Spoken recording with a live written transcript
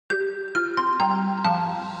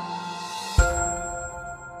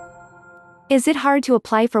Is it hard to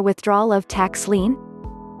apply for withdrawal of tax lien?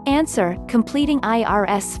 Answer: completing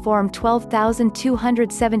I.R.S. Form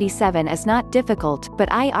 12277 is not difficult,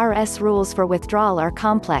 but I.R.S. rules for withdrawal are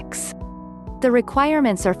complex. The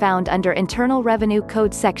requirements are found under Internal Revenue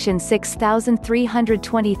Code Section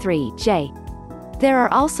 6323J. There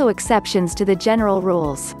are also exceptions to the general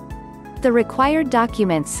rules. The required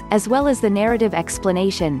documents, as well as the narrative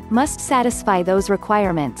explanation, must satisfy those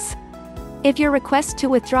requirements. If your request to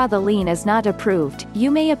withdraw the lien is not approved, you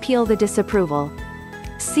may appeal the disapproval.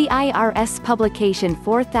 See I.R.S. Publication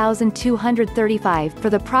 4235 for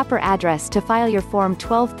the proper address to file your Form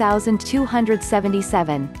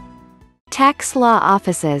 12277. Tax Law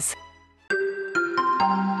Offices.